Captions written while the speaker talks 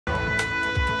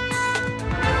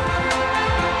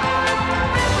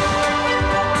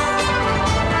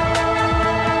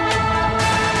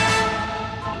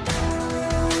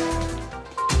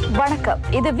வணக்கம்.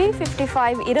 இது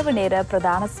V55 இரவு நேர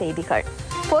பிரதான செய்திகள்.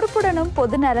 பொறுப்புடனும்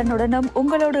பொது நலனுடனும்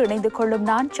உங்களோடு இணைந்து கொள்ளும்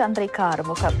நான் சந்திரிகா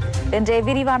ஆறுமுகம். இன்றைய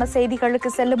விரிவான செய்திகளுக்கு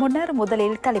செல்லும் முன்னர்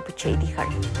முதலில் தலைப்புச்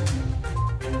செய்திகள்.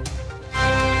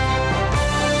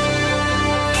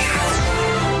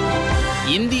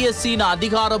 இந்திய சீன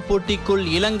அதிகார போட்டிக்குள்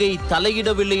இலங்கை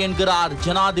தலையிடவில்லை என்கிறார்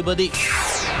ஜனாதிபதி.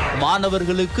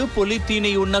 மாணவர்களுக்கு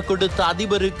பொலித்தீனை உண்ண கொடுத்த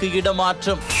அதிபருக்கு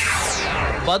இடமாற்றம்.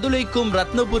 பதுளைக்கும்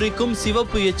ரத்னபுரிக்கும்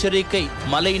சிவப்பு எச்சரிக்கை.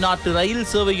 மலைநாட்டு ரயில்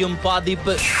சேவையும்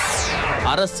பாதிப்பு.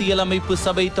 அரசியலமைப்பு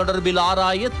சபை தொடர்பில்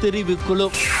ஆராய தெரிவுக்குழு.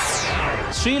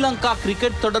 ஸ்ரீலங்கா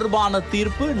கிரிக்கெட் தொடர்பான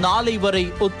தீர்ப்பு நாளை வரை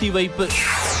ஒத்திவைப்பு.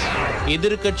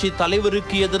 எதிர்க்கட்சி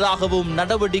தலைவருக்கு எதிராகவும்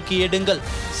நடவடிக்கை எடுங்கள்.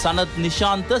 சனத்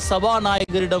நிஷாந்த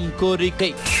சபாநாயகரிடம்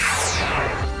கோரிக்கை.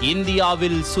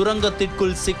 இந்தியாவில்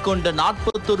சுரங்கத்திற்குள் சிக்கொண்ட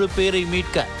 41 பேரை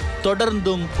மீட்க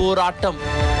தொடர்ந்தும் போராட்டம்.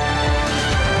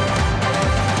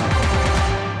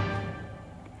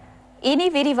 இனி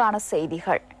விரிவான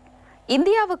செய்திகள்.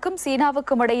 இந்தியாவுக்கும்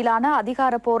சீனாவுக்கும் இடையிலான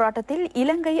அதிகார போராட்டத்தில்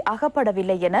இலங்கை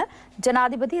அகப்படவில்லை என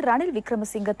ஜனாதிபதி ரணில்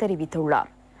விக்ரமசிங்க தெரிவித்துள்ளார்.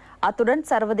 அத்துடன்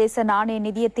சர்வதேச நாணய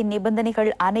நிதியத்தின்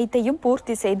நிபந்தனைகள் அனைத்தையும்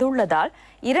பூர்த்தி செய்துள்ளதால்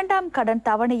 2ஆம் கடன்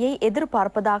தவணையை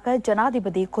எதிர்பார்ப்பதாக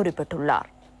ஜனாதிபதி குறிப்பிட்டுள்ளார்.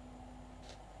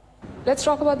 Let's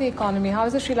talk about the economy. How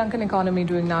is the Sri Lankan economy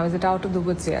doing now? Is it out of the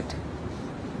woods yet?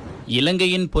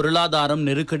 இலங்கையின் பொருளாதாரம்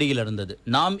நெருக்கடியில் இருந்தது.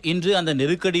 நாம் இன்று அந்த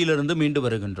நெருக்கடியிலிருந்து மீண்டு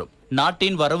வருகின்றோம்.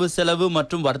 நாட்டின் வரவு செலவு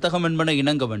மற்றும் வர்த்தகம் என்பன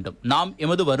இணங்க வேண்டும். நாம்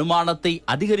எமது வருமானத்தை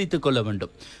அதிகரித்துக் கொள்ள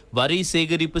வேண்டும். வரி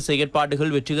சேகரிப்பு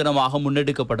செயற்பாடுகள் வெற்றிகரமாக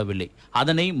முன்னெடுக்கப்படவில்லை.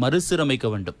 அதனை மறுசீரமைக்க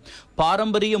வேண்டும்.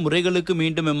 பாரம்பரிய முறைகளுக்கு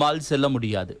மீண்டும் எம்மால் செல்ல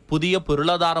முடியாது. புதிய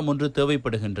பொருளாதாரம் ஒன்று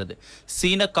தேவைப்படுகின்றது.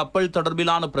 சீன கப்பல்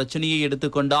தொடர்பிலான பிரச்சனையை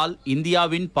எடுத்துக்கொண்டால்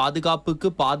இந்தியாவின்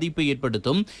பாதுகாப்புக்கு பாதிப்பை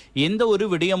ஏற்படுத்தும் எந்த ஒரு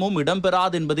விடயமும்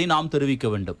இடம்பெறாது என்பதை நாம் தெரிவிக்க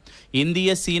வேண்டும். இந்திய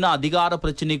சீன அதிகார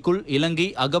பிரச்சினைக்குள் இலங்கை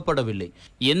அகப்படவில்லை.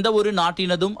 எந்த ஒரு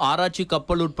நாட்டினதும் ஆராய்ச்சி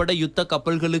கப்பல் உட்பட யுத்த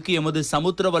கப்பல்களுக்கு எமது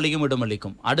சமுத்திர வலயம்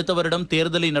இடமளிக்கும். அடுத்த வருடம்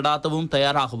தேர்தலை நடாத்தவும்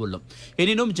தயாராக உள்ளோம்.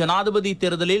 எனினும் ஜனாதிபதி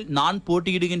தேர்தலில் நான்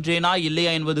போட்டியிடுகின்றேனா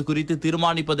இல்லையா என்பது குறித்து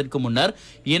தீர்மானிப்பதற்கு முன்னர்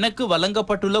எனக்கு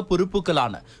வழங்கப்பட்டுள்ள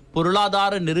பொறுப்புகளான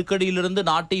பொருளாதார நெருக்கடியிலிருந்து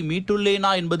நாட்டை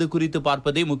மீட்டுள்ளேனா என்பது குறித்து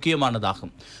பார்ப்பதே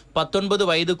முக்கியமானதாகும். 19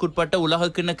 வயதுக்குட்பட்ட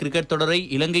உலகக்கிண்ண கிரிக்கெட் தொடரை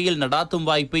இலங்கையில் நடாத்தும்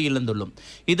வாய்ப்பை இழந்துள்ளோம்.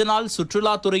 இதனால்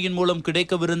சுற்றுலாத்துறையின் மூலம்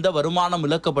கிடைக்கவிருந்த வருமானம்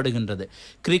இழக்கப்படுகின்றது.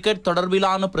 கிரிக்கெட்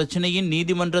தொடர்பிலான பிரச்சினையின்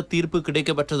நீதிமன்ற தீர்ப்பு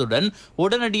கிடைக்கப்பட்டதுடன்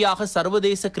உடனடியாக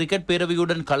சர்வதேச கிரிக்கெட்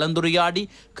பேரவையுடன் கலந்துரையாடி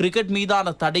கிரிக்கெட்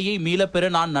மீதான தடையை மீளப்பெற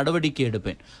நான் நடவடிக்கை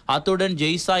எடுப்பேன். அத்துடன்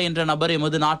ஜெய்சா என்ற நபர்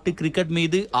எமது நாட்டு கிரிக்கெட்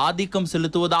மீது ஆதிக்கம்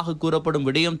செலுத்துவதாக கூறப்படும்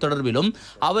விடயம் தொடர்பிலும்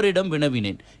அவரிடம்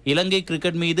வினவினேன். இலங்கை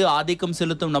கிரிக்கெட் மீது ஆதிக்கம்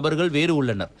செலுத்தும் நபர்கள் வேறு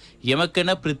உள்ளனர். எமக்கென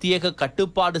பிரத்யேக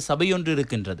கட்டுப்பாடு சபையொன்று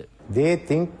இருக்கின்றது. They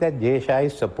think that Jayshah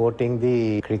is supporting the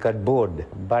cricket board,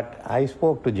 but I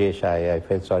spoke to Jayshah. I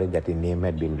felt sorry that his name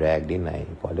had been dragged in. I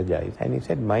apologized. And he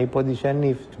said, my position,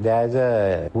 if there's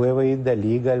whoever is the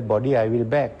legal body, I will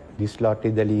back. This lot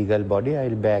is the legal body, I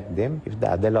will back them. If the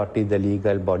other lot is the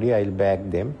legal body, I will back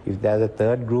them. If there's a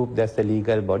third group that's the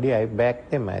legal body, I back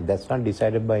them. That's not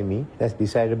decided by me. That's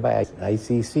decided by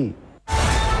ICC.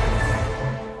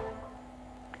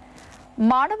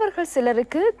 மாணவர்கள்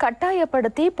சிலருக்கு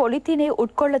கட்டாயப்படுத்தி பொலித்தீனை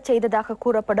உட்கொள்ளச் செய்ததாக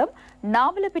கூறப்படும்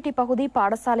நாவலப்பிட்டி பகுதி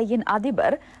பாடசாலையின்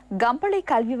அதிபர் கம்பளை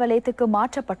கல்வி வலயத்துக்கு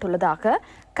மாற்றப்பட்டுள்ளதாக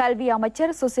கல்வி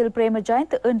அமைச்சர் சுசில்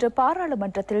பிரேமஜயந்த் இன்று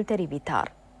பாராளுமன்றத்தில்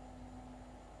தெரிவித்தார்.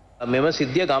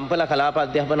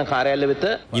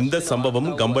 இந்த சம்பவம்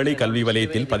கம்பளை கல்வி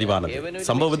வலயத்தில் பதிவானது.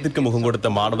 சம்பவத்திற்கு முகம் கொடுத்த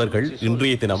மாணவர்கள்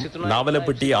இன்றைய தினம்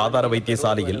நாவலப்பட்டி ஆதார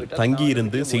வைத்தியசாலையில்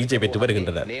தங்கியிருந்து சிகிச்சை பெற்று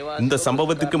வருகின்றனர். இந்த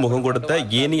சம்பவத்திற்கு முகம் கொடுத்த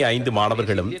ஏனைய 5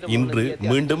 மாணவர்களும் இன்று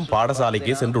மீண்டும்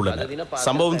பாடசாலைக்கு சென்றுள்ளனர்.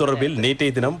 சம்பவம் தொடர்பில்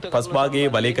நேற்றைய தினம் பஸ்பாகே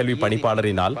வலைக்கல்வி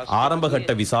பணிப்பாளரினால்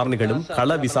ஆரம்பகட்ட விசாரணைகளும்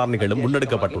கள விசாரணைகளும்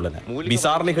முன்னெடுக்கப்பட்டுள்ளன.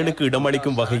 விசாரணைகளுக்கு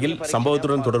இடமளிக்கும் வகையில்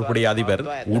சம்பவத்துடன் தொடர்புடைய அதிபர்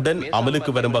உடன்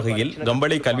அமலுக்கு வரும் வகையில்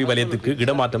கம்பளை கல்வி வலயத்துக்கு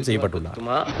இடமாற்றம் செய்யப்பட்டுள்ளார்.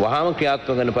 වහාම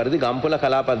ක්‍රියාත්මක වන පරිදි ගම්පොළ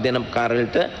කලාප අධ්‍යයන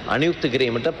කාර්යාලයට අනියුක්ත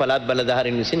කිරීමට පළාත්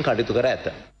බලධාරීන් විසින් කටයුතු කර ඇත.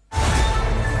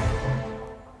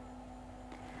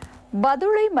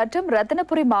 பதுளை மற்றும்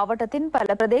ரத்தினபுரி மாவட்டத்தின் பல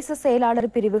பிரதேச செயலாளர்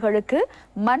பிரிவுகளுக்கு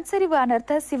மண்சரிவு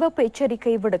அனர்த்த சிவப்பு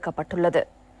எச்சரிக்கை விடுக்கப்பட்டுள்ளது.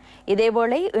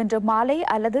 இதேவேளை இன்று மாலை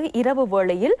அல்லது இரவு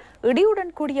வேளையில்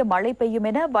இடியுடன் கூடிய மழை பெய்யும்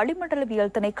என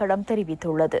வளிமண்டலவியல் திணைக்களம்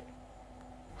தெரிவித்துள்ளது.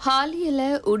 ஹாலியல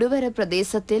உடுவர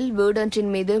பிரதேசத்தில் வீடொன்றின்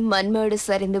மீது மண்மேடு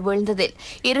சரிந்து வீழ்ந்ததில்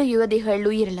 2 யுவதிகள்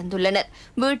உயிரிழந்துள்ளனர்.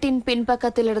 வீட்டின்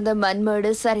பின்பக்கத்தில் இருந்த மண்மேடு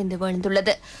சரிந்து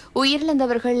வீழ்ந்துள்ளது.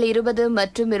 உயிரிழந்தவர்கள் 20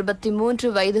 மற்றும்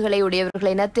 23 வயதுகளை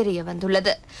உடையவர்கள் என தெரிய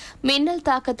வந்துள்ளது. மின்னல்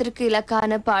தாக்கத்திற்கு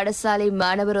இலக்கான பாடசாலை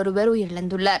மாணவர் ஒருவர்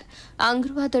உயிரிழந்துள்ளார்.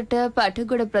 அங்குருவாதொட்ட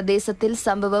பட்டுகுட பிரதேசத்தில்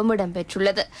சம்பவம்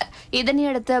இடம்பெற்றுள்ளது.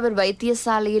 இதனையடுத்து அவர்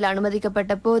வைத்தியசாலையில்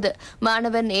அனுமதிக்கப்பட்ட போது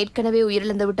மாணவன் ஏற்கனவே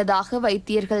உயிரிழந்துவிட்டதாக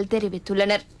வைத்தியர்கள்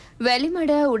தெரிவித்துள்ளனர்.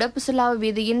 வெளிமட உடப்புசுலாவ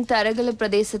வீதியின் தரகல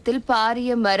பிரதேசத்தில்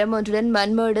பாரிய மரம் ஒன்றுடன்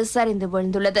மண்மேடு சரிந்து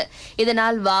விழுந்துள்ளது.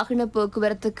 இதனால் வாகன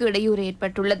போக்குவரத்துக்கு இடையூறு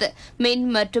ஏற்பட்டுள்ளது. மின்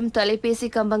மற்றும் தொலைபேசி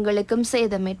கம்பங்களுக்கும்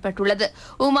சேதம் ஏற்பட்டுள்ளது.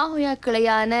 உமாஹோயா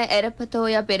கிளையான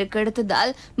எரப்பத்தோயா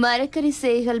பெருக்கெடுத்ததால் மரக்கறி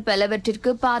சேய்கள்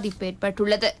பலவற்றிற்கு பாதிப்பு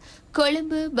ஏற்பட்டுள்ளது.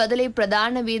 கொழும்பு பதுளை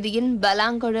பிரதான வீதியின்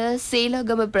பலாங்கொட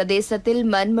சீலகம பிரதேசத்தில்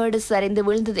மண்மேடு சரிந்து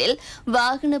விழுந்ததில்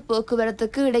வாகன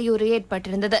போக்குவரத்துக்கு இடையூறு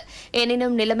ஏற்பட்டிருந்தது.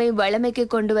 எனினும் நிலைமை வழமைக்கு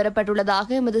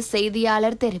கொண்டுவரப்பட்டுள்ளதாக எமது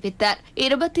செய்தியாளர் தெரிவித்தார்.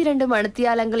 22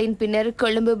 மணித்தியாலங்களின் பின்னர்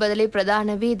கொழும்பு பதுளை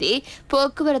பிரதான வீதி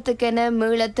போக்குவரத்துக்கென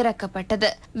மீள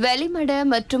திறக்கப்பட்டது. வெளிமட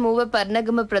மற்றும் ஊவ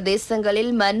பர்ணகம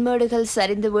பிரதேசங்களில் மண்மேடுகள்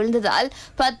சரிந்து விழுந்ததால்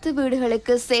 10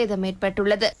 வீடுகளுக்கு சேதம்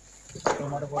ஏற்பட்டுள்ளது.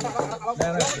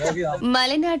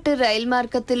 மலைநாட்டு ரயில்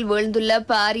மார்க்கத்தில் வீழ்ந்துள்ள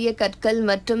பாரிய கற்கள்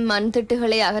மற்றும் மண்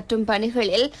திட்டுகளை அகற்றும்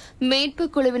பணிகளில் மீட்பு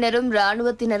குழுவினரும்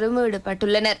ராணுவத்தினரும்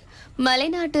ஈடுபட்டுள்ளனர்.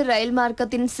 மலைநாட்டு ரயில்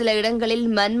மார்க்கத்தின் சில இடங்களில்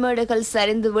மண்மேடுகள்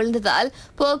சரிந்து விழுந்ததால்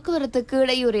போக்குவரத்துக்கு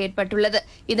இடையூறு ஏற்பட்டுள்ளது.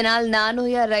 இதனால்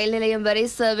நானோயா ரயில் நிலையம் வரை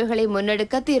சேவைகளை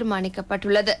முன்னெடுக்க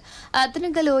தீர்மானிக்கப்பட்டுள்ளது.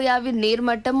 அத்தனகலோயாவின்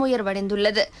நீர்மட்டம்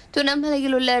உயர்வடைந்துள்ளது.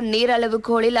 துணமலையில் உள்ள நீர்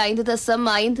அளவுகோலில்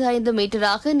 5.55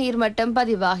 மீட்டராக நீர்மட்டம்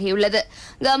பதிவாகியுள்ளது.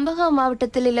 கம்பஹா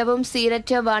மாவட்டத்தில் நிலவும்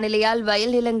சீரற்ற வானிலையால்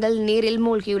வயல் நிலங்கள் நீரில்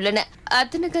மூழ்கியுள்ளன.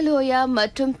 அத்தனகலோயா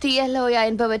மற்றும் தியலோயா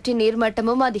என்பவற்றின்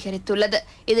நீர்மட்டமும் அதிகரித்துள்ளது.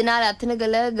 இதனால்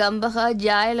அத்தனகல, கம்பஹா,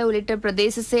 ஜாயல உள்ளிட்ட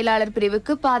பிரதேச செயலாளர்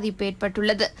பிரிவுக்கு பாதிப்பு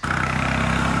ஏற்பட்டுள்ளது.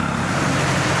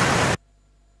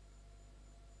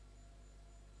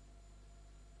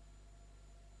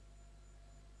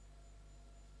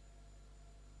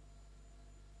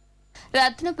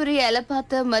 ரத்னபுரி,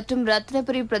 எலப்பாத்த மற்றும்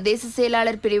ரத்னபுரி பிரதேச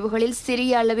செயலாளர் பிரிவுகளில்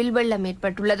சிறிய அளவில் வெள்ளம்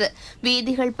ஏற்பட்டுள்ளது.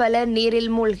 வீதிகள் பல நீரில்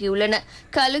மூழ்கியுள்ளன.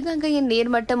 கலுகங்கையின்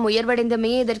நீர்மட்டம்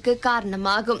உயர்வடைந்தமையே இதற்கு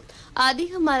காரணமாகும்.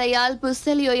 அதிக மழையால்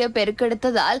புசலியோய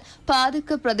பெருக்கெடுத்ததால்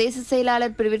பாதுக்க பிரதேச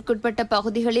செயலாளர் பிரிவிற்குட்பட்ட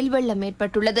பகுதிகளில் வெள்ளம்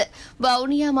ஏற்பட்டுள்ளது.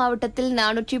 வவுனியா மாவட்டத்தில்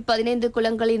 415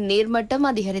 குளங்களின் நீர்மட்டம்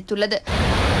அதிகரித்துள்ளது.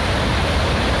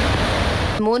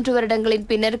 3 வருடங்களின்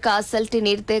பின்னர் காசல்டி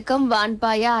நீர்த்தேக்கம்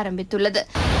வான்பாய ஆரம்பித்துள்ளது.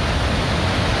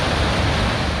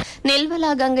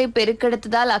 நெல்வலா கங்கை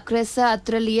பெருக்கெடுத்ததால் அக்ரஸ,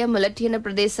 அத்ரலிய, முலட்டியன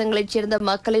பிரதேசங்களைச் சேர்ந்த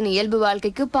மக்களின் இயல்பு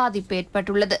வாழ்க்கைக்கு பாதிப்பு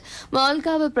ஏற்பட்டுள்ளது.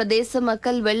 மால்காவ பிரதேச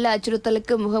மக்கள் வெள்ள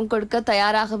அச்சுறுத்தலுக்கு முகம் கொடுக்க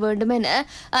தயாராக வேண்டும் என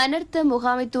அனர்த்த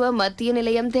முகாமைத்துவ மத்திய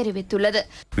நிலையம் தெரிவித்துள்ளது.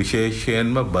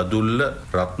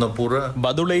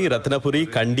 பதுளை, ரத்னபுரி,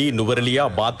 கண்டி, நுவரெலியா,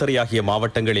 பாத்தரை ஆகிய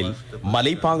மாவட்டங்களில்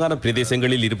மலைப்பாங்கான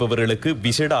பிரதேசங்களில் இருப்பவர்களுக்கு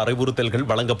விசேட அறிவுறுத்தல்கள்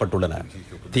வழங்கப்பட்டுள்ளன.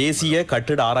 தேசிய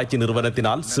கட்டிட ஆராய்ச்சி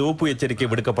நிறுவனத்தினால் சிவப்பு எச்சரிக்கை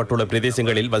விடுக்கப்பட்டுள்ள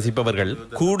பிரதேசங்களில் வசிப்பவர்கள்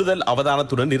கூடுதல்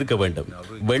அவதானத்துடன் இருக்க வேண்டும்.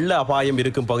 வெள்ள அபாயம்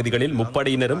இருக்கும் பகுதிகளில்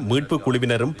முப்படையினரும் மீட்பு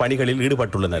குழுவினரும் பணிகளில்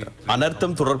ஈடுபட்டுள்ளனர்.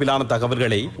 அனர்த்தம் தொடர்பிலான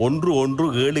தகவல்களை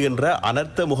 117 என்ற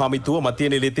அனர்த்த முகாமைத்துவ மத்திய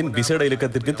நிலையத்தின் விசேட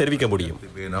இலக்கத்திற்கு தெரிவிக்க முடியும்.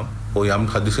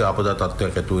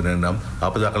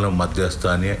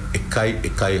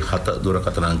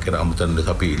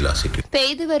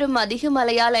 பெய்து வரும் அதிக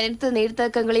மழையால் அனைத்து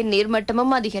நீர்த்தேக்கங்களின்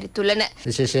நீர்மட்டமும் அதிகரித்துள்ளன.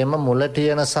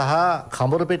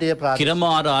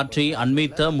 கிரமாறு ஆற்றை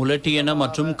அண்மித்த முலட்டியன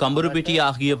மற்றும் கம்பருபிட்டி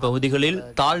ஆகிய பகுதிகளில்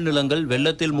தாழ்நிலங்கள்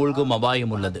வெள்ளத்தில் மூழ்கும்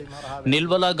அபாயம் உள்ளது.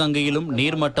 நெல்வலா கங்கையிலும்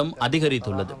நீர்மட்டம்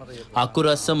அதிகரித்துள்ளது.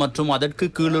 அக்குரச மற்றும் அதற்கு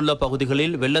கீழுள்ள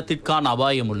பகுதிகளில் வெள்ளத்திற்கான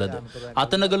அபாயம் உள்ளது.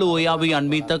 அத்தனகல ஓயாவை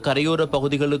அண்மித்த கரையோர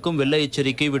பகுதிகளுக்கும் வெள்ள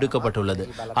எச்சரிக்கை விடுக்கப்பட்டுள்ளது.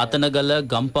 அத்தனகல,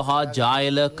 கம்பஹா,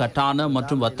 ஜாயல, கட்டான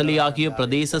மற்றும் வத்தலி ஆகிய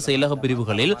பிரதேச செயலக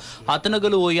பிரிவுகளில்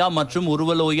அத்தனகல ஓயா மற்றும்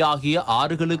உருவலோயா ஆகிய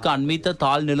ஆறுகளுக்கு அண்மித்த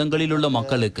தாழ் நிலங்களில் உள்ள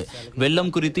மக்களுக்கு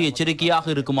வெள்ளம் குறித்து எச்சரிக்கையாக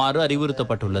இருக்குமாறு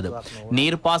அறிவுறுத்தப்பட்டுள்ளது.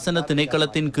 நீர்ப்பாசன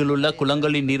திணைக்களத்தின் கீழுள்ள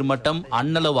குளங்களின் நீர்மட்டம்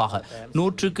அன்னளவாக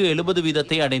 170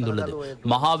 வீதத்தை அடைந்துள்ளது.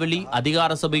 மகாவலி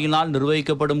அதிகார சபையினால்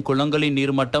நிர்வகிக்கப்படும் குளங்களின்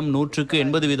நீர்மட்டம்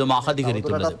 180 வீதமாக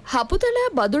அதிகரித்துள்ளது. ஹபுதல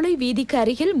பதுளை வீதிக்கு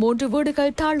அருகில் 3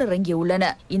 வீடுகள் தாழிறங்கியுள்ளன.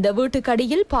 இந்த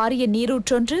வீட்டுக்கடியில் பாரிய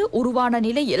நீரூற்றொன்று உருவான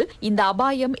நிலையில் இந்த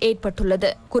அபாயம்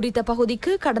ஏற்பட்டுள்ளது. குறித்த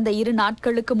பகுதிக்கு கடந்த 2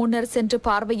 நாட்களுக்கு முன்னர் சென்று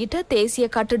பார்வையிட்ட தேசிய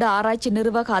கட்டிட ஆராய்ச்சி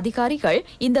நிர்வாக அதிகாரிகள்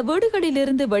இந்த வீடுகளில்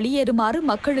இருந்து வெளியேறுமாறு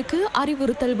மக்களுக்கு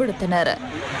அறிவுறுத்தல் விடுத்தனர்.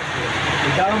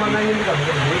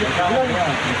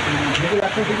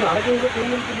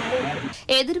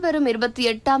 எதிர்வரும்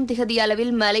 28ஆம் திகதி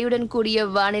அளவில் மழையுடன் கூடிய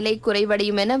வானிலை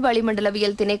குறைவடையும் என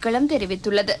வளிமண்டலவியல் திணைக்களம்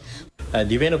தெரிவித்துள்ளது.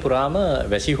 දිවෙන පුරාම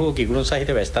වැසි හෝ කිගුණු සහිත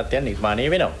වැසි තත්ත්වයන් නිර්මාණය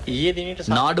වෙනවා. ඊයේ දිනේට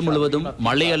நாடு முழுவதும்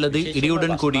மழை அல்லது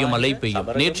இடியுடன் கூடிய மழை பெய்யும்.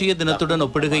 நேற்றைய தினத்துடன்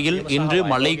ஒப்பிடுகையில் இன்று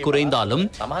மழை குறைந்தாலும்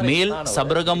மேல்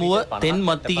சபரகமுவ தென்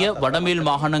மத்திய வடமேல்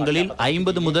மாகாணங்களில்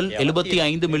 50 முதல்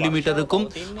 75 மில்லிமீட்டருக்கும்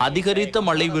அதிகரித்த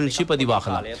மழை வீழ்ச்சி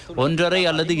பதிவாகலாம். 1.5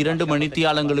 அல்லது 2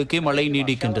 மணித்தியாலங்களுக்கே மழை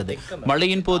நீடிக்கின்றது.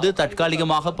 மழையின் போது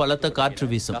தற்காலிகமாக பலத்த காற்று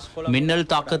வீசும். மின்னல்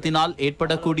தாக்கத்தினால்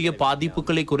ஏற்படக்கூடிய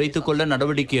பாதிப்புகளை குறைத்துக் கொள்ள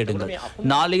நடவடிக்கை எடுங்கள்.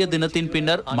 நாளைய தினத்தின்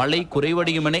பின்னர் மழை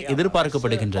குறைவடையும் என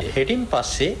எதிர்பார்க்கப்படுகின்றது. හෙටින්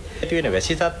පස්සේ ඇති වෙන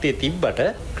වැසි තත්ත්වයේ තිබ්බට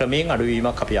ක්‍රමයෙන්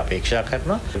අඩුවීමක් අපි අපේක්ෂා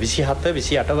කරනවා. 27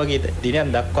 28 වගේ දිනයන්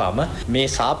දක්වාම මේ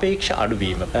සාපේක්ෂ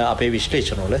අඩුවීම අපේ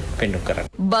විශ්ලේෂණවල පෙන්වු කරනවා.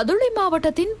 பதுளை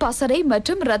மாவட்டத்தின் பசறை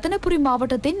மற்றும் ரத்தனபுரி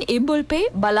மாவட்டத்தின் இம்புல்பே,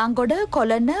 பலாங்கொட,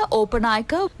 கொலன்ன,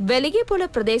 ஓப்பநாயக்க, வெலிகேபுல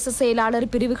பிரதேச செயலாளர்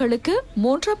பிரிவுகளுக்கு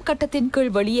 3ஆம் கட்டத்தின்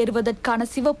கீழ் வெளியேறுவதற்கான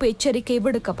சிவப்பு எச்சரிக்கை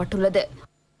விடுக்கப்பட்டுள்ளது.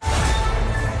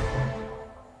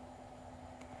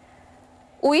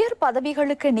 உயர்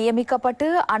பதவிகளுக்கு நியமிக்கப்பட்டு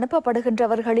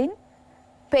அனுப்பப்படுகின்றவர்களின்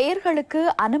பெயர்களுக்கு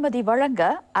அனுமதி வழங்க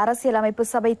அரசியலமைப்பு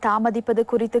சபை தாமதிப்பது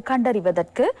குறித்து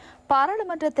கண்டறிவதற்கு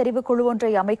பாராளுமன்ற தெரிவுக்குழு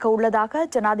ஒன்றை அமைக்க உள்ளதாக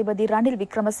ஜனாதிபதி ரணில்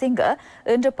விக்ரமசிங்க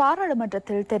இன்று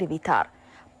பாராளுமன்றத்தில் தெரிவித்தார்.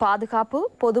 பாதுகாப்பு,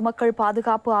 பொதுமக்கள்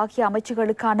பாதுகாப்பு ஆகிய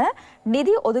அமைச்சுகளுக்கான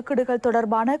நிதி ஒதுக்கீடுகள்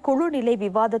தொடர்பான குழு நிலை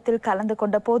விவாதத்தில் கலந்து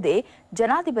கொண்ட போதே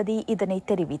ஜனாதிபதி இதனை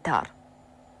தெரிவித்தார்.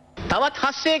 තවත්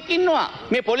හස්සෙක් ඉන්නවා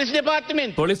මේ පොලිස්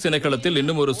දෙපාර්තමේන්තුවේ. போலீஸ் திணைக்களத்தில்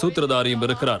இன்னும் ஒரு சூத்திரதாரியும்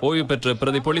இருக்கிறார். ஓய்வு பெற்ற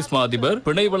பிரதி போலீஸ் மா அதிபர்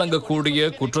பிணை வழங்கக்கூடிய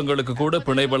குற்றங்களுக்கு கூட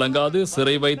பிணை வழங்காது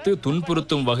சிறை வைத்து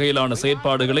துன்புறுத்தும் வகையிலான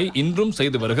செயற்பாடுகளை இன்றும்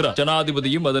செய்து வருகிறார்.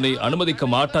 ஜனாதிபதியும் அதனை அனுமதிக்க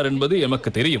மாட்டார் என்பது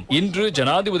எமக்கு தெரியும். இன்று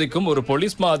ஜனாதிபதிக்கும் ஒரு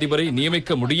போலீஸ் மா அதிபரை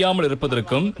நியமிக்க முடியாமல்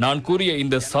இருப்பதற்கும் நான் கூறிய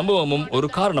இந்த சம்பவமும் ஒரு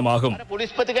காரணமாகும்.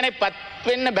 පොලිස්පති කෙනෙක් පත්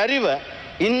වෙන්න බැරිව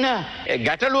ඉන්න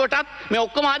ගැටලුවටත් මේ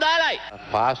ඔක්කොම අදාළයි.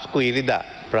 පාස්කු ඉරිදා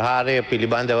ප්‍රහාරය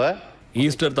පිළිබඳව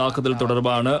ஈஸ்டர் தாக்குதல்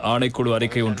தொடர்பான ஆணைக்குழு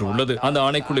அறிக்கை ஒன்று உள்ளது. அந்த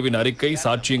ஆணைக்குழுவின் அறிக்கை,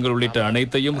 சாட்சியங்கள் உள்ளிட்ட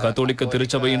அனைத்தையும் கத்தோலிக்க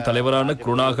திருச்சபையின் தலைவரான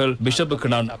குருநாகல் பிஷப்புக்கு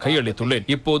நான் கையளித்துள்ளேன்.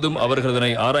 இப்போதும் அவர்கள்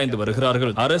அதனை ஆராய்ந்து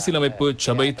வருகிறார்கள். அரசியலமைப்பு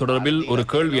சபை தொடர்பில் ஒரு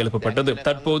கேள்வி எழுப்பப்பட்டது.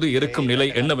 தற்போது இருக்கும் நிலை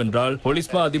என்னவென்றால்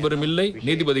போலீஸ்மா அதிபரும் இல்லை,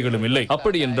 நீதிபதிகளும் இல்லை.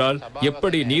 அப்படி என்றால்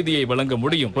எப்படி நீதியை வழங்க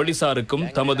முடியும்? போலீசாருக்கும்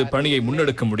தமது பணியை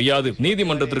முன்னெடுக்க முடியாது,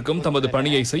 நீதிமன்றத்திற்கும் தமது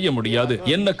பணியை செய்ய முடியாது.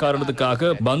 என்ன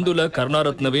காரணத்துக்காக பந்துல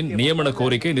கருணாரத்னவின் நியமன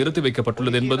கோரிக்கை நிறுத்தி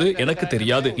வைக்கப்பட்டுள்ளது என்பது எனக்கு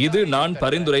தெரியாது. இது நான்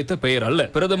பரிந்துரைத்த பெயர் அல்ல.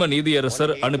 பிரதம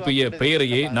நீதியரசர் அனுப்பிய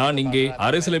பெயரையே நான் இங்கே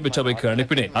அரசியலமைப்பு சபைக்கு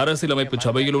அனுப்பினேன். அரசியலமைப்பு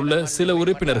சபையில் உள்ள சில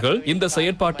உறுப்பினர்கள் இந்த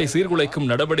செயற்பாட்டை சீர்குலைக்கும்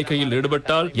நடவடிக்கையில்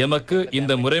ஈடுபட்டால் எமக்கு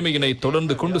இந்த முறைமையினை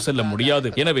தொடர்ந்து கொண்டு செல்ல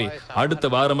முடியாது. எனவே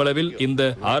அடுத்த வாரமளவில்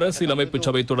இந்த அரசியலமைப்பு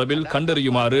சபை தொடர்பில்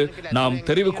கண்டறியுமாறு நாம்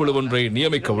தெரிவுக்குழு ஒன்றை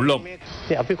நியமிக்க உள்ளோம்.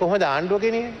 අපි කොහොමද ආණ්ඩුව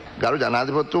ගෙනියන්නේ? ගරු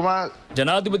ජනාධිපතිතුමා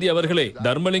ஜனாதிபதி அவர்களே,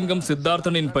 தர்மலிங்கம்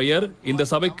சித்தார்த்தனின் பெயர் இந்த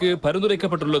சபைக்கு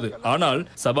பரிந்துரைக்கப்பட்டுள்ளது. ஆனால்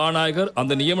சபாநாயகர்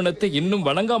அந்த நியமனத்தை இன்னும்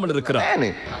வழங்காமல் இருக்கிறார்.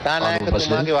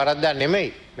 තානායකතුමාගේ වරද්දක් නෙමෙයි.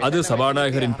 அது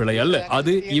சபாநாயகரின் பிழை அல்ல.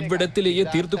 அது இவ்விடத்திலேயே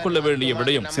தீர்த்து கொள்ள வேண்டிய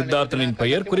விடயம். சித்தார்த்தனின்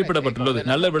பெயர் குறிப்பிடப்பட்டுள்ளது.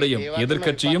 நல்ல விடயம்.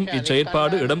 எதிர்க்கட்சியும்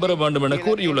இச்செயற்பாடு இடம்பெற வேண்டும் என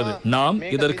கூறியுள்ளது. நாம்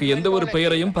இதற்கு எந்த ஒரு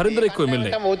பெயரையும் பரிந்துரைக்கவும்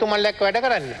இல்லை. ඔතුමල්ලක් වැඩ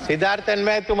කරන්නේ. සිද්ධාර්ථන්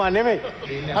මෑතුමා නෙමෙයි.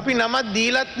 අපි නමක්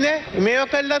දීලත් නෑ, මේව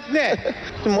කළත් නෑ.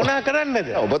 මොනා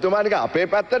කරන්නද? ඔබතුමානික අපේ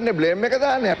පැත්තටනේ බ්ලේම් එක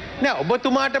දාන්නේ. නෑ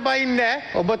ඔබතුමාට බයින්නේ නෑ.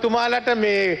 ඔබතුමාලට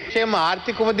මේ ക്ഷേම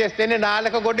ආර්ථික උපදෙස් දෙන්නේ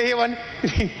නාලක ගොඩ හේවන්නේ.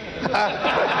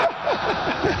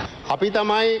 අපි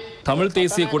තමයි தமிழ்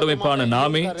தேசிய கூட்டமைப்பான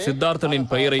நாமே சித்தார்த்தனின்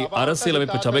பெயரை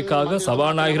அரசியலமைப்பு சபைக்காக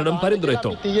சபாநாயகரிடம்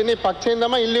பரிந்துரைத்தோம். තියෙන්නේ පක්ෂයෙන්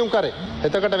තමයි ඉල්ලුම් කරේ.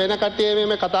 එතකොට වෙන කට්ටිය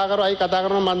මේ කතා කරවයි කතා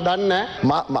කරනවා මම දන්නේ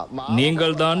නැහැ.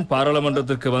 நீங்கள் தான்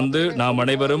பாராளுமன்றத்திற்கு வந்து நாம்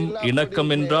அனைவரும்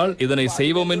இணக்கம் என்றால் இதனை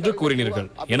செய்வோம் என்று கூறினீர்கள்.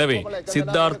 எனவே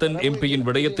சித்தார்த்தன் எம்பியின்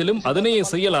விடயத்திலும் அதனையே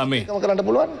செய்யலாமே. කරන්න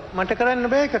පුළුවන්. මට කරන්න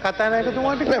බෑ ඒක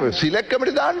කතානායකතුමාට. සිලෙක්ට්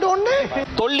කමිටි දාන්න ඕනේ.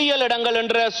 தொல்லியல் இடங்கள்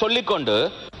என்று சொல்லிக்கொண்டு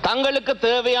தங்களுக்கு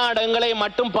தேவையான இடங்களை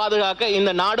மட்டும் பாதுகாக்க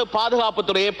இந்த நாடு பாதுகாப்பு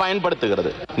துறையை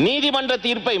பயன்படுத்துகிறது. நீதிமன்ற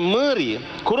தீர்ப்பை மீறி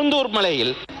குருந்தூர்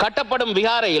மலையில் கட்டப்படும்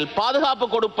விகாரையில் பாதுகாப்பு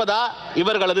கொடுப்பதா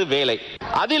இவர்களது வேலை.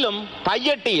 அதிலும்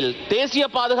தையட்டியில் தேசிய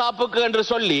பாதுகாப்புக்கு என்று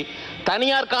சொல்லி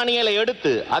தனியார் காணிகளை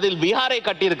எடுத்து அதில் விகாரை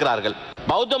கட்டியிருக்கிறார்கள்.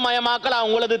 பௌத்த மயமாக்கல்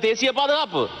அவங்களது தேசிய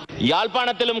பாதுகாப்பு.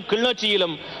 யாழ்ப்பாணத்திலும்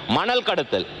கிளிநொச்சியிலும் மணல்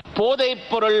கடத்தல், போதைப்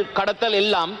பொருள் கடத்தல்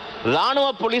எல்லாம் ராணுவ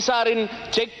போலீசாரின்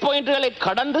செக் பாயிண்ட்களை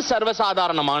கடந்து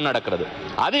சர்வசாதாரணமாக நடக்கிறது.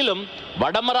 அதிலும்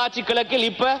வடமராட்சி கிழக்கில்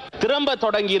இப்ப திரும்ப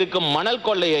தொடங்கி இருக்கும் மணல்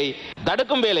கொள்ளையை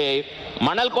தடுக்கும் வேலையை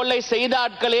மணல் கொள்ளை செய்த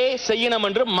ஆட்களே செய்யணும்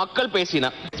என்று மக்கள்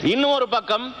பேசினர். இன்னும் ஒரு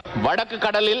பக்கம் வடக்கு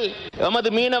கடலில்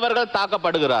எமது மீனவர்கள்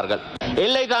தாக்கப்படுகிறார்கள்.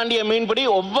 எல்லை தாண்டிய மீன்பிடி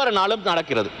ஒவ்வொரு நாளும்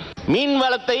நடக்கிறது. மீன்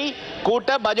வளத்தை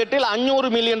கூட்ட பட்ஜெட்டில் 500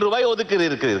 மில்லியன் ரூபாய் ஒதுக்கி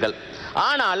இருக்கிறீர்கள்.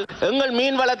 ஆனால் எங்கள்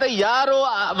மீன் வளத்தை யாரோ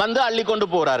வந்து அள்ளி கொண்டு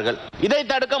போறார்கள். இதை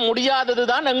தடுக்க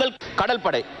முடியாததுதான் எங்கள்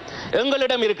கடற்படை.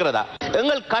 எங்களிடம் இருக்கிறதா?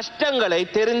 எங்கள் கஷ்டங்களை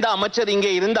தெரிந்த அமைச்சர்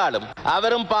இங்கே இருந்தாலும்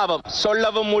அவரும் பாவம்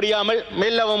சொல்லவும் முடியாமல்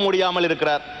மெல்லவும் முடியாமல்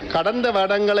இருக்கிறார். கடந்த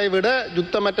வருடங்களை விட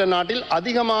யுத்தமற்ற நாட்டில்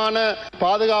அதிகமான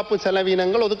பாதுகாப்பு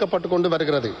செலவினங்கள் ஒதுக்கப்பட்டு கொண்டு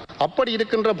வருகிறது. அப்படி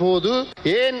இருக்கின்ற போது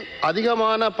ஏன்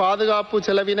அதிகமான பாதுகாப்பு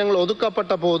செலவினங்கள்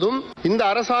ஒதுக்கப்பட்ட போதும் இந்த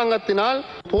அரசாங்கத்தினால்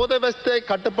போதை வஸ்தை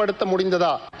கட்டுப்படுத்த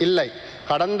முடிந்ததா? இல்லை.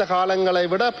 கடந்த காலங்களை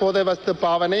விட போதை வஸ்து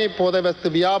பாவனை, போதை வஸ்து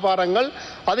வியாபாரங்கள்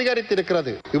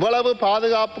அதிகரித்திருக்கிறது. இவ்வளவு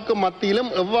பாதுகாப்புக்கு மத்தியிலும்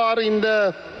எவ்வாறு இந்த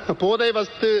போதை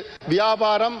வஸ்து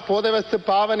வியாபாரம், போதை வஸ்து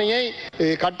பாவனையை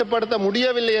கட்டுப்படுத்த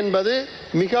முடியவில்லை என்பது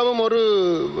மிகவும் ஒரு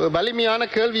வலிமையான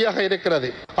கேள்வியாக இருக்கிறது.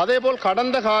 அதேபோல்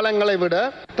கடந்த காலங்களை விட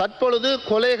தற்பொழுது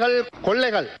கொலைகள்,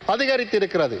 கொள்ளைகள்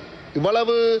அதிகரித்திருக்கிறது.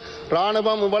 இவ்வளவு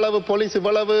இராணுவம், இவ்வளவு போலீஸ்,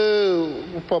 இவ்வளவு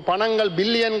பணங்கள்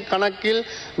பில்லியன் கணக்கில்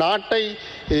நாட்டை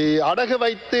அடகு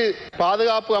வைத்து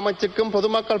பாதுகாப்பு அமைச்சுக்கும்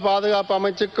பொதுமக்கள் பாதுகாப்பு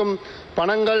அமைச்சுக்கும்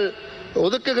பணங்கள்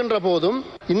ஒதுக்குகின்ற போதும்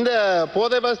இந்த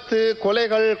போதை வஸ்து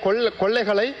கொலைகள்,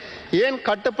 கொள்ளைகளை ஏன்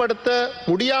கட்டுப்படுத்த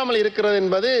முடியாமல் இருக்கிறது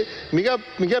என்பது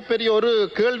மிகப்பெரிய ஒரு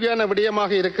கேள்வியான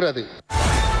விடயமாக இருக்கிறது.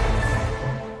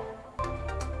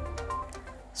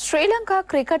 ஸ்ரீலங்கா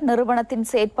கிரிக்கெட் நிறுவனத்தின்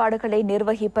செயற்பாடுகளை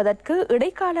நிர்வகிப்பதற்கு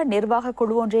இடைக்கால நிர்வாக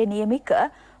குழு ஒன்றை நியமிக்க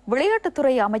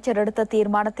விளையாட்டுத்துறை அமைச்சர் எடுத்த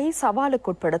தீர்மானத்தை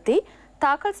சவாலுக்குட்படுத்தி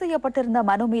தாக்கல் செய்யப்பட்டிருந்த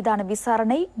மனு மீதான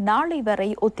விசாரணை நாளை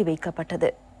வரை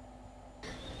ஒத்திவைக்கப்பட்டது.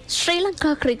 ஸ்ரீலங்கா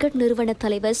கிரிக்கெட் நிறுவன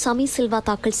தலைவர் சமி சில்வா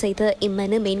தாக்கல் செய்த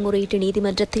இம்மனு மேன்முறையீட்டு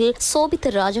நீதிமன்றத்தில் சோபித்த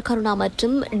ராஜகருணா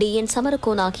மற்றும் DN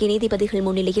சமரகோன் ஆகிய நீதிபதிகள்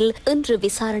முன்னிலையில் இன்று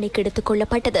விசாரணைக்கு எடுத்துக்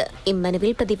கொள்ளப்பட்டது.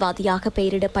 இம்மனுவில் பிரதிவாதியாக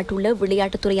பெயரிடப்பட்டுள்ள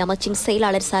விளையாட்டுத்துறை அமைச்சின்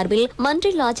செயலாளர் சார்பில்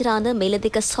மன்றில் ஆஜரான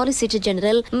மேலதிக சாலிசிட்டர்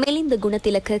ஜெனரல் மிலிந்த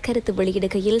குணதிலக கருத்து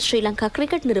வெளியிடுகையில் ஸ்ரீலங்கா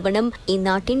கிரிக்கெட் நிறுவனம்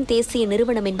இந்நாட்டின் தேசிய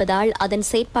நிறுவனம் என்பதால் அதன்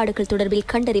செயற்பாடுகள் தொடர்பில்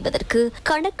கண்டறிவதற்கு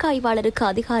கணக்காய்வாளருக்கு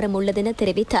அதிகாரம் உள்ளதென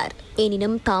தெரிவித்தார்.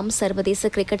 எனினும் தாம் சர்வதேச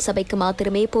கிரிக்கெட் சபைக்கு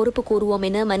மாத்திரமே பொறுப்பு கூறுவோம்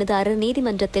என மனுதாரர்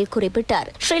நீதிமன்றத்தில் குறிப்பிட்டார்.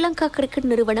 ஸ்ரீலங்கா கிரிக்கெட்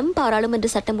நிறுவனம் பாராளுமன்ற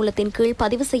சட்டமூலத்தின் கீழ்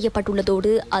பதிவு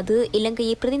செய்யப்பட்டுள்ளதோடு அது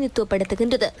இலங்கையை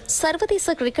பிரதிநிதித்துவப்படுத்துகின்றது.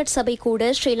 சர்வதேச கிரிக்கெட் சபை கூட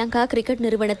ஸ்ரீலங்கா கிரிக்கெட்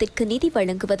நிறுவனத்திற்கு நிதி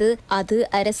வழங்குவது அது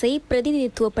அரசை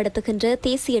பிரதிநிதித்துவப்படுத்துகின்ற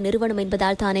தேசிய நிறுவனம்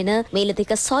என்பதால் தான் என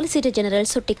மேலதிக சாலிசிட்டர்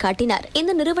ஜெனரல் சுட்டிக்காட்டினார்.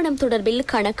 இந்த நிறுவனம் தொடர்பில்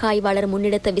கணக்காய்வாளர்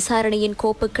முன்னெடுத்த விசாரணையின்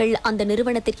கோப்புகள் அந்த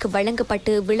நிறுவனத்திற்கு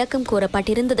வழங்கப்பட்டு விளக்கம்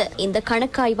கோரப்பட்டிருந்தது. இந்த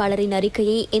கணக்காய்வாளரின்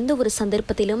அறிக்கையை எந்த ஒரு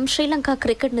சந்தர்ப்பத்திலும் ஸ்ரீலங்கா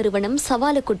கிரிக்கெட் நிறுவனம்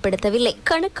சவாலுக்குட்படுத்தவில்லை.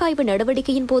 கணக்காய்வு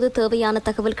நடவடிக்கையின் போது தேவையான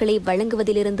தகவல்களை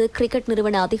வழங்குவதிலிருந்து கிரிக்கெட்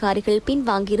நிறுவன அதிகாரிகள்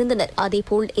பின்வாங்கியிருந்தனர்.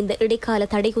 அதேபோல் இந்த இடைக்கால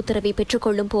தடை உத்தரவை பெற்றுக்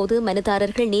கொள்ளும் போது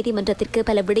மனுதாரர்கள் நீதிமன்றத்திற்கு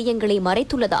பல விடயங்களை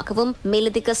மறைத்துள்ளதாகவும்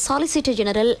மேலதிக சாலிசிட்டர்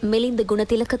ஜெனரல் மிலிந்த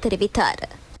குணதிலக தெரிவித்தார்.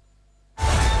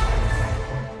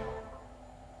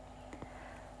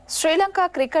 ஸ்ரீலங்கா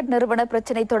கிரிக்கெட் நிறுவன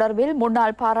பிரச்சினை தொடர்பில்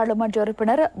முன்னாள் பாராளுமன்ற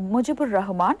உறுப்பினர் முஜிபுர்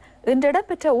ரஹ்மான் இன்று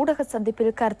இடம்பெற்ற ஊடக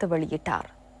சந்திப்பில் கருத்து வெளியிட்டார்.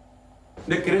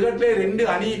 இந்த கிரிக்கெட்ல 2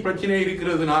 அணி பிரச்சனை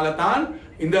இருக்கிறதுனால தான்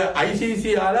இந்த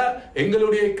ICC-ஆல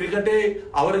எங்களுடைய கிரிக்கெட்டை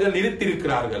அவர்கள்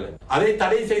நிறுத்தியிருக்கிறார்கள், அதை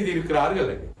தடை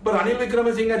செய்திருக்கிறார்கள். இப்ப ரணில்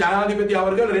விக்ரமசிங்க ஜனாதிபதி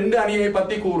அவர்கள் 2 அணியை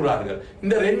பத்தி கூறுறார்கள்.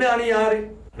 இந்த 2 அணி யாரு?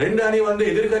 2 அணி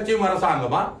எதிர்கட்சியும்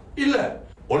அரசாங்கமா? இல்ல,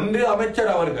 ஒன்று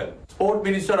அமைச்சர் அவர்கள், ஸ்போர்ட்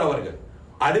மினிஸ்டர் அவர்கள்,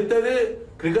 அடுத்தது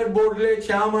கிரிக்கெட் போர்டிலே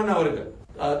சேர்மன் அவர்கள்,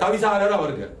 தவிசாளர்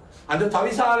அவர்கள். அந்த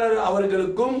தவிசாளர்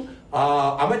அவர்களுக்கும்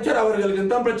அமைச்சர்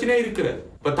அவர்களுக்கும் தான் பிரச்சனை இருக்கிறது.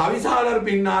 இப்ப தவிசாளர்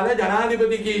பின்னால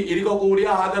ஜனாதிபதிக்கு இருக்கக்கூடிய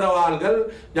ஆதரவாளர்கள்,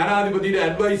 ஜனாதிபதியுடைய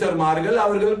அட்வைசர்மார்கள்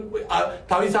அவர்கள்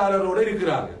தவிசாளரோடு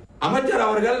இருக்கிறார்கள். அமைச்சர்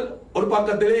அவர்கள் ஒரு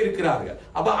பக்கத்திலே இருக்கிறார்கள்.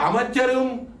 அப்ப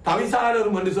அமைச்சரும்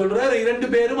தவிசாளரும் என்று சொல்ற 2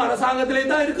 பேரும் அரசாங்கத்திலே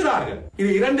தான் இருக்கிறார்கள். இது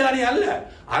 2 அணி அல்ல.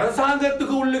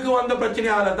 அரசாங்கத்துக்கு உள்ளுக்கு வந்த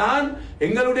பிரச்சனையால தான்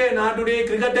எங்களுடைய நாட்டுடைய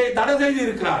கிரிக்கெட்டை தடை செய்து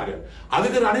இருக்கிறார்கள்.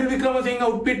 அதுக்கு ரணில் விக்ரமசிங்க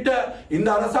உட்பிட்ட இந்த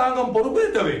அரசாங்கம்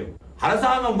பொறுப்பேற்க வேண்டும்,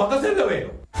 அரசாங்கம் வகை செல்ல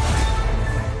வேண்டும்.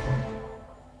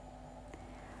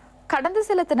 கடந்த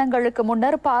சில தினங்களுக்கு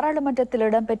முன்னர் பாராளுமன்றத்தில்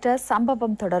இடம்பெற்ற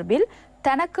சம்பவம் தொடர்பில்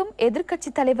தனக்கும்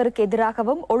எதிர்க்கட்சித் தலைவருக்கு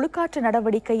எதிராகவும் ஒழுக்காற்று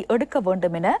நடவடிக்கை எடுக்க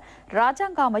வேண்டும் என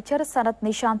ராஜாங்க அமைச்சர் சனத்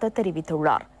நிஷாந்த்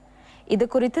தெரிவித்துள்ளார்.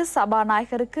 இதுகுறித்து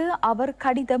சபாநாயகருக்கு அவர்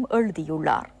கடிதம்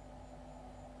எழுதியுள்ளார்.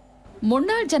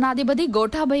 முன்னாள் ஜனாதிபதி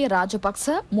கோட்டாபய ராஜபக்ச,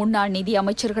 முன்னாள் நிதி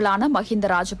அமைச்சர்களான மஹிந்த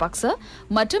ராஜபக்ச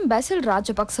மற்றும் பசில்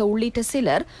ராஜபக்ச உள்ளிட்ட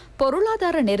சிலர்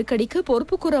பொருளாதார நெருக்கடிக்கு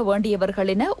பொறுப்பு கூற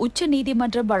வேண்டியவர்கள் என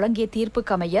உச்சநீதிமன்றம் வழங்கிய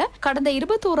தீர்ப்புக்கமைய கடந்த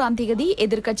 21ஆம் தேதி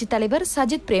எதிர்க்கட்சித் தலைவர்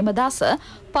சஜித் பிரேமதாச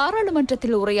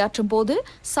பாராளுமன்றத்தில் உரையாற்றும் போது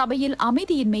சபையில்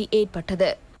அமைதியின்மை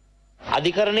ஏற்பட்டது.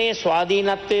 අධිකරණයේ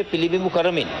ස්වාධීනත්වය පිළිබිඹු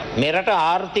කරමින් මෙරට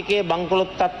ආර්ථිකය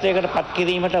බංකොලොත් තත්ත්වයකට පත්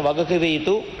කිරීමට වගකිව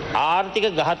යුතු ආර්ථික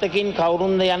ඝාතකින්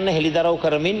කවුරුන්ද යන්න හෙළිදරව්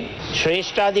කරමින්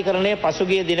ශ්‍රේෂ්ඨාධිකරණය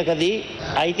පසුගිය දිනකදී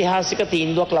ඓතිහාසික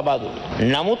තීන්දුවක් ලබා දුන්නා.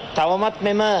 නමුත් තවමත්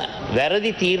මෙම වැරදි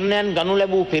තීරණයන් ගනු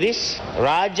ලැබූ පිරිස්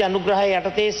රාජ්‍ය අනුග්‍රහය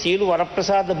යටතේ සියලු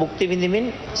වරප්‍රසාද භුක්ති විඳිමින්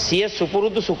සිය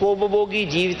සුපුරුදු සුඛෝපභෝගී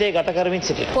ජීවිතය ගත කරමින්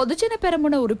සිටිனர். பொதுஜன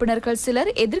பெரமுன உறுப்பினர்கள்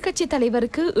சிலர் எதிர்க்கட்சி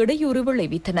தலைவருக்கு இடையூறு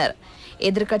விளைவித்தனர்.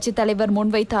 எதிர்க்கட்சி தலைவர்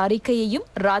முன்வைத்த அறிக்கையையும்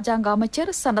ராஜாங்க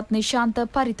அமைச்சர் சனத் நிஷாந்த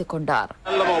பறித்துக் கொண்டார்.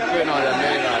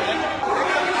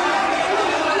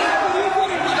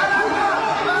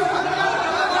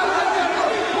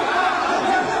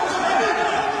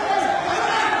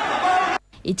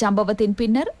 இச்சம்பவத்தின்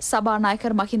பின்னர்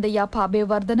சபாநாயகர் மஹிந்தயா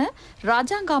பாபேவர்தன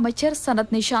ராஜாங்க அமைச்சர்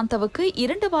சனத் நிஷாந்தவுக்கு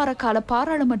 2 வார கால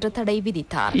பாராளுமன்ற தடை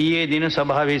விதித்தார். ඊයේ දින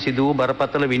සභාවේ සිදු වූ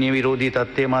බරපතල විනය විරෝධී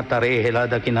තත්ත්වය මා තරයේ හෙලා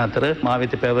දකින අතර මා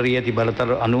වෙත පැවරී ඇති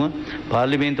බලතල අනුව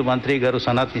පාර්ලිමේන්තු මන්ත්‍රී ගරු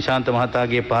සනත් නිශාන්ත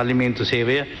මහතාගේ පාර්ලිමේන්තු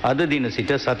සේවය අද දින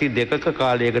සිට සති 2ක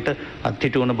කාලයකට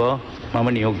අත්හිටුවන බව මම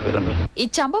නියෝග කරමි.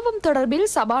 இச்சம்பவம் தொடர்பில்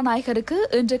சபாநாயகருக்கு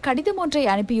இன்று கடிதம் ஒன்றை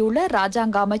அனுப்பியுள்ள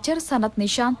ராஜாங்க அமைச்சர் சனத்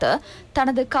நிஷாந்த்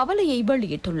தனது கவலையை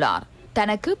வெளியிட்டுள்ளார்.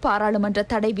 தனக்கு பாராளுமன்ற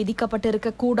தடை விதிக்கப்பட்டிருக்க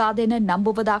கூடாதென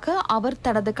நம்புவதாக அவர்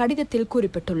தனது கடிதத்தில்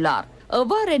குறிப்பிட்டுள்ளார்.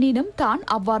 எவ்வாறெனினும் தான்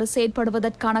அவ்வாறு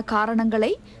செயற்படுவதற்கான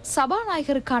காரணங்களை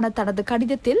சபாநாயகருக்கான தனது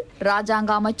கடிதத்தில்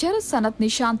ராஜாங்க அமைச்சர் சனத்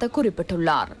நிஷாந்த்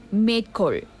குறிப்பிட்டுள்ளார்.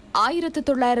 மேற்கோள்: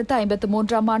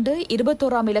 1953ஆம் ஆண்டு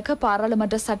 21ஆம் இலக்க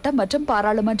பாராளுமன்ற சட்டம் மற்றும்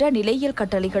பாராளுமன்ற நிலையியல்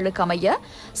கட்டளைகளுக்கு அமைய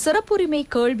சிறப்புரிமை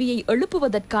கேள்வியை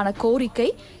எழுப்புவதற்கான கோரிக்கை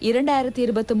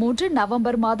 2023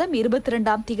 நவம்பர் மாதம்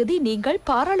 22ஆம் தேதி நீங்கள்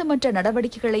பாராளுமன்ற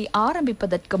நடவடிக்கைகளை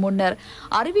ஆரம்பிப்பதற்கு முன்னர்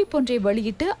அறிவிப்பொன்றை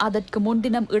வெளியிட்டு அதற்கு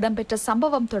முன்தினம் இடம்பெற்ற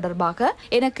சம்பவம் தொடர்பாக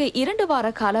எனக்கு 2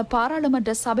 வார கால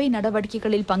பாராளுமன்ற சபை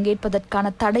நடவடிக்கைகளில்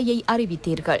பங்கேற்பதற்கான தடையை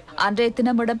அறிவித்தீர்கள். அன்றைய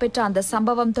தினம் இடம்பெற்ற அந்த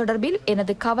சம்பவம் தொடர்பில்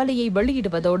எனது கவலையை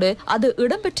வெளியிடுவதோடு அது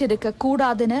இடம்பெற்றிருக்க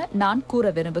கூடாதென நான்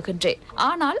கூற விரும்புகின்றேன்.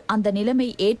 ஆனால் அந்த நிலைமை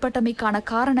ஏற்பட்டமைக்கான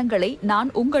காரணங்களை நான்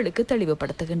உங்களுக்கு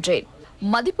தெளிவுபடுத்துகின்றேன்.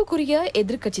 மதிப்புக்குரிய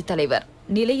எதிர்க்கட்சித் தலைவர்,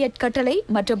 நிலையற்கட்டளை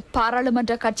மற்றும்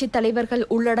பாராளுமன்ற கட்சித் தலைவர்கள்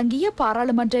உள்ளடங்கிய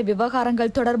பாராளுமன்ற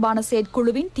விவகாரங்கள் தொடர்பான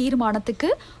செயற்குழுவின் தீர்மானத்துக்கு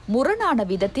முரணான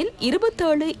விதத்தில்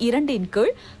 27(2)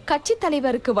 கீழ் கட்சித்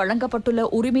தலைவருக்கு வழங்கப்பட்டுள்ள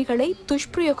உரிமைகளை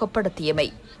துஷ்பிரயோகப்படுத்தியமை.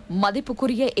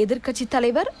 மதிப்புக்குரிய எதிர்க்கட்சித்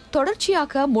தலைவர்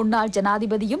தொடர்ச்சியாக முன்னாள்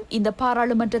ஜனாதிபதியும் இந்த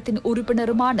பாராளுமன்றத்தின்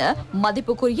உறுப்பினருமான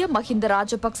மதிப்புக்குரிய மஹிந்த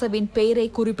ராஜபக்சவின் பெயரை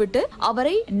குறிப்பிட்டு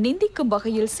அவரை நிந்திக்கும்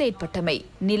வகையில் செயற்பட்டமை.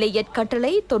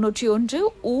 நிலையற்கட்டளை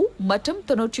 91(u) மற்றும்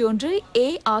 91(a)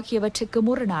 ஆகியவற்றுக்கு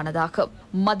முரணானதாகும்.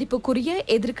 மதிப்புக்குரிய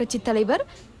எதிர்க்கட்சித் தலைவர்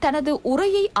தனது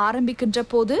உரையை ஆரம்பிக்கின்ற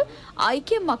போது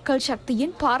ஐக்கிய மக்கள்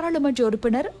சக்தியின் பாராளுமன்ற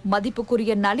உறுப்பினர்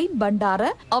மதிப்புக்குரிய நளின்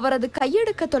பண்டார அவரது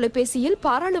கையடக்க தொலைபேசியில்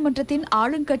பாராளுமன்றத்தின்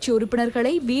ஆளுங்கட்சி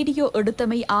உறுப்பினர்களை வீடியோ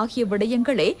எடுத்தமை ஆகிய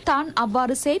விடயங்களே தான்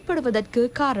அவ்வாறு செயற்படுவதற்கு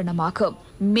காரணமாகும்.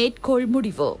 மேற்கோள்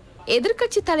முடிவு: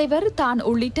 எதிர்க்கட்சித் தலைவர் தான்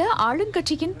உள்ளிட்ட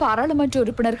ஆளுங்கட்சியின் பாராளுமன்ற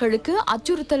உறுப்பினர்களுக்கு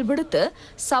அச்சுறுத்தல் விடுத்து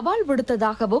சவால்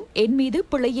விடுத்ததாகவும் என் மீது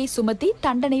பிழையை சுமத்தி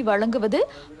தண்டனை வழங்குவது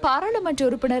பாராளுமன்ற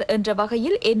உறுப்பினர் என்ற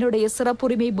வகையில் என்னுடைய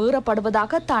சிறப்புரிமை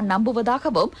மீறப்படுவதாக தான்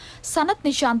நம்புவதாகவும் சனத்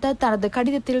நிஷாந்த தனது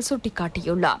கடிதத்தில்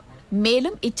சுட்டிக்காட்டியுள்ளார்.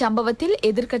 மேலும் இச்சம்பவத்தில்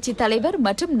எதிர்க்கட்சித் தலைவர்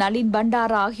மற்றும் நளின்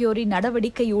பண்டார ஆகியோரின்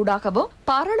நடவடிக்கையூடாகவும்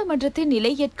பாராளுமன்றத்தின்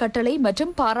நிலையற்கட்டளை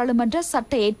மற்றும் பாராளுமன்ற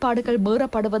சட்ட ஏற்பாடுகள்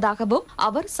மீறப்படுவதாகவும்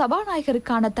அவர்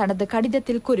சபாநாயகருக்கான தனது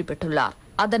கடிதத்தில் குறிப்பிட்டுள்ளார்.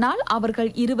 அதனால்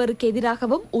அவர்கள் இருவருக்கு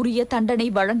எதிராகவும் உரிய தண்டனை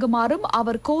வழங்குமாறும்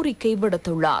அவர் கோரிக்கை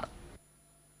விடுத்துள்ளார்.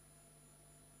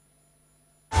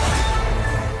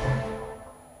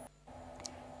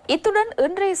 இத்துடன்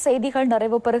இன்றைய செய்திகள்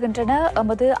நிறைவு பெறுகின்றன.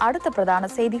 எமது அடுத்த பிரதான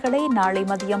செய்திகளை நாளை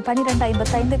மதியம்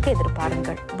 12:55க்கு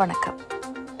எதிர்பாருங்கள். வணக்கம்.